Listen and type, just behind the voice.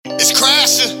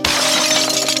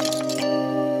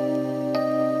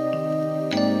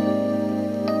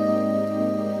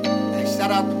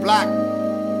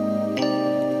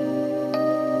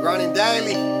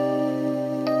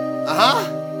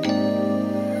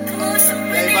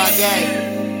by day.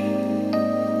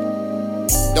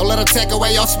 Don't let them take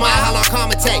away your smile, how long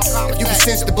commentate. If you can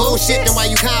sense the bullshit, then why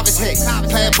you conversate?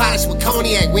 Playing polish with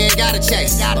cognac, we ain't gotta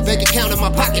chase. A big account in my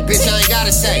pocket, bitch, I ain't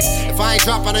gotta say. If I ain't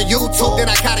dropping on YouTube,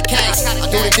 then I caught a case. I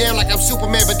do the damn like I'm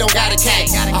Superman, but don't got a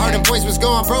case. I heard them boys was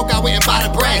going broke, I went and bought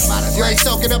a brace. If you ain't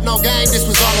soaking up no game, this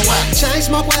was all the way. Chain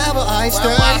smoke wherever I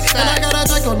stay, and I got a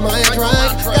drink on my drink.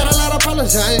 Got a lot of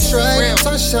problems, I ain't straight.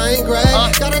 Sunshine gray,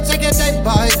 gotta take it day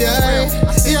by day.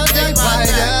 Yeah, day by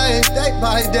day, day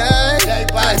by day.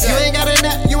 If you ain't got a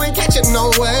net, you ain't catching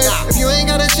no way. If you ain't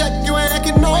got a check, you ain't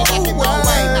acting no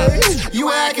way. You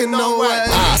ain't acting no way.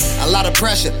 A lot of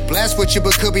pressure, blast with you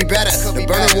but could be better. The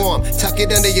burner warm, tuck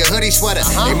it under your hoodie sweater.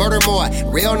 They murder more,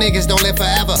 real niggas don't live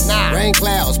forever. Rain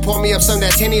clouds, pour me up some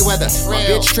that tinny weather. My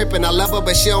bitch tripping, I love her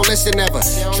but she don't listen ever.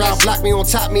 Try to block me on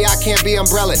top me, I can't be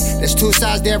umbrella. There's two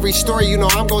sides to every story, you know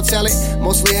I'm gon' tell it.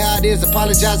 Mostly how it is,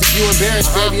 apologize if you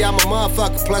embarrassed. Baby, I'm a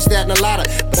motherfucker, plus that and a lot of.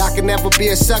 But I can never be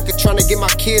a sucker, trying to get my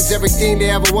kids everything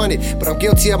they ever wanted. But I'm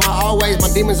guilty of my always, my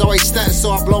demons always stunting. So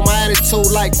I blow my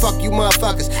attitude like fuck you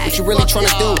motherfuckers. What you really trying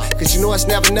to do? Cause you know it's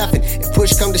never nothing. If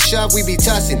push come to shove, we be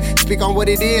tussing. Speak on what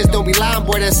it is, don't be lying,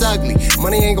 boy, that's ugly.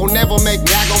 Money ain't gon' never make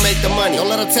me, I gon' make the money. Don't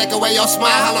let them take away your smile,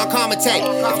 how long commentate.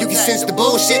 If you can sense the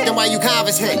bullshit, then why you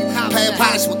conversate? Playing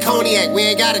polish with cognac, we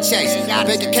ain't gotta chase. A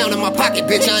big account in my pocket,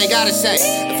 bitch, I ain't gotta say.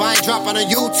 If I ain't dropping on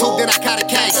YouTube, then I caught a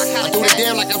case. I do the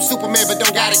damn like I'm Superman, but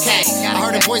don't got a case. I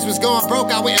heard the boys was going broke,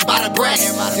 I went and bought a brace.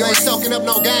 If you ain't soaking up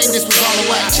no game, this was all the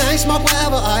way. Chain smoke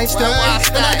wherever I stay,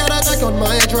 and I got a drink on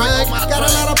my drink. Got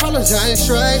a lot of problems, I ain't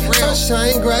straight.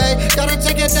 Sunshine gray, gotta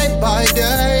take it day by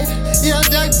day. Yeah,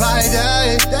 day by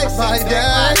day, day by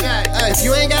day. If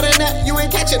you ain't got a net, you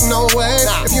ain't catching no way.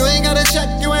 If you ain't got a check,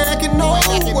 you ain't acting no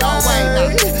way.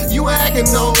 You ain't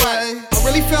acting no way. I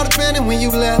really felt abandoned when you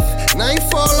left, and I ain't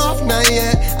fall off, not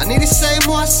yet. I need to say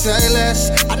more, say less.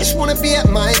 I just wanna be at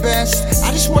my best.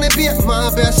 I just wanna be at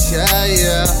my best,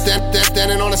 yeah.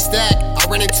 Standing on a stack, I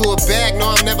ran into a bag. No,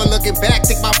 I'm never looking back.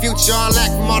 Think my future on lack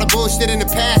from all the bullshit in the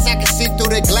past. I can see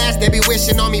through the glass. They be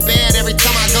wishing on me bad every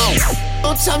time I go.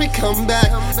 Don't tell me come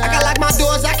back. I got locked my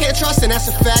doors, I can't trust, and that's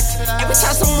a fact. Every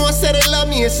time someone say they love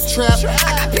me, it's a trap.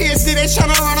 I got PSD, they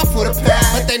tryna run up for the pack,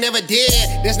 but they never did.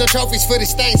 There's no trophies for the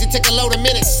stains, it took a load of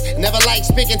minutes. Never like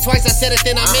speaking twice, I said it,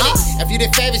 then I meant it. If you did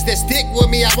favors that stick with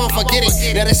me, I won't forget it.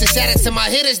 Now that's a shout out to my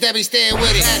hitters that be staying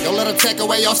with it. Don't let them take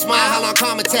away your smile, how long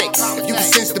commentate. If you can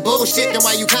sense the bullshit, then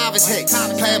why you conversate?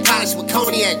 Playing polish with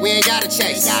cognac, we ain't gotta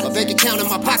chase. A big account in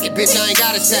my pocket, bitch, I ain't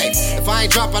gotta say. If I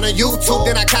ain't dropping on YouTube,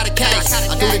 then I caught a case.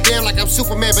 I do the damn like I'm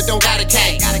Superman, but don't got a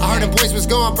case. I heard them boys was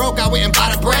going broke, I went and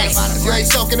bought a brace. If you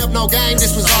ain't soaking up no game,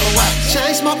 this was all the way.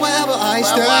 Chain smoke wherever I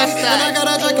stay, and I got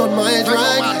a drink on my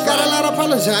drink. Got a lot of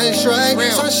problems, I ain't straight.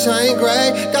 Sunshine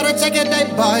gray, gotta take it day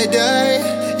by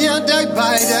day. Yeah, day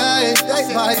by day,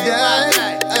 day by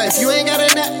day. If you ain't got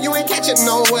a net, you ain't catching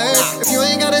no way. If you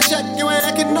ain't got a check, you ain't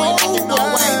acting no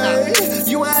way.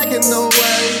 You ain't acting no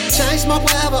way. Chain smoke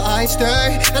wherever I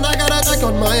stay, and I got a drink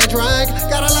on my drink.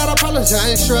 Got a lot of problems, I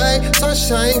ain't straight.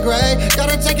 Sunshine gray,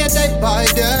 gotta take it day by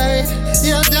day.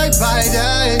 Yeah, day by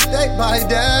day, day by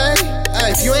day.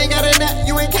 If you ain't got a net,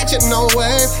 you ain't catching no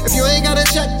wave. If you ain't got a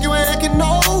check, you ain't acting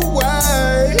no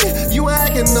way. You ain't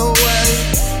acting no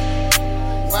way.